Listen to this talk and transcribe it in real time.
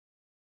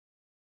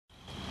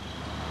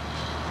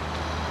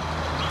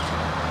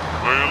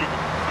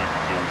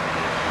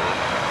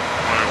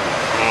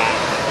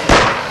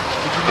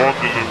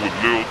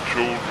little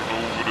children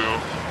over there.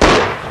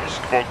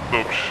 Some fucked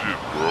up shit,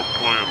 bro.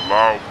 Playing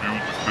loud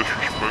music,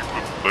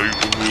 disrespecting the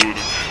neighborhood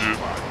and shit.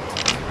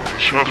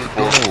 That's fucked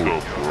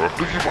up, bro.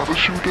 Look, you about to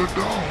shoot that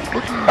dog.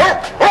 Look at him.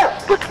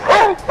 Look at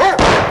him.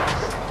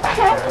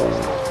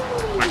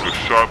 Nigga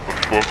shot the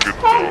fucking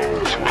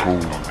dog.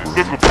 Cool,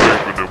 Look at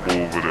Baby them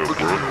over there, bro.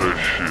 That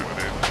shit.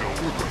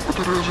 What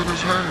that is in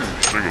his hand?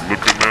 Nigga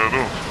looking at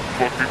us.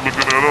 Fuck he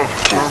looking at us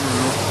for?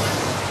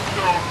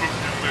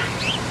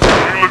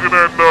 You looking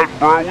at nothing,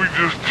 bro. We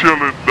just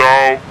chilling,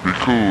 dog. Be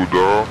cool,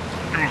 dog.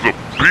 You was a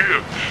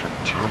bitch. I'm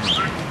telling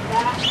you.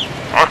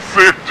 I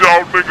said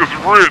y'all niggas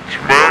rich,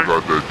 Y'all man.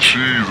 got that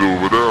cheese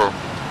over there.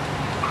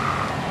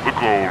 Look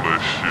at all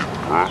that shit,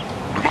 bro.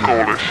 Look at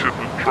all that shit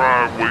in the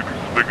driveway.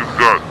 These niggas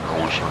got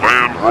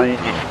Land Rovers,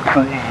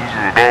 cruisers,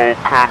 and all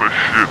kind of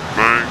shit,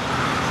 man.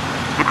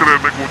 Look at that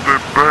nigga with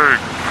that bag.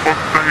 Fuck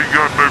that he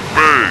got in that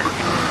bag.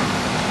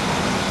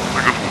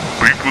 Niggas with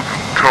beepers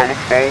and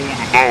telephones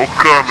and all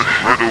kind of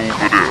shit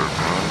over there.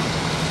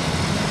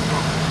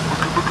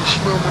 Look at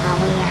Slim on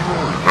that Rolls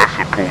Royce. That's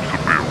supposed to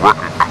be a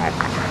record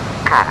company.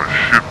 What kind of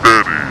shit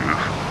that is?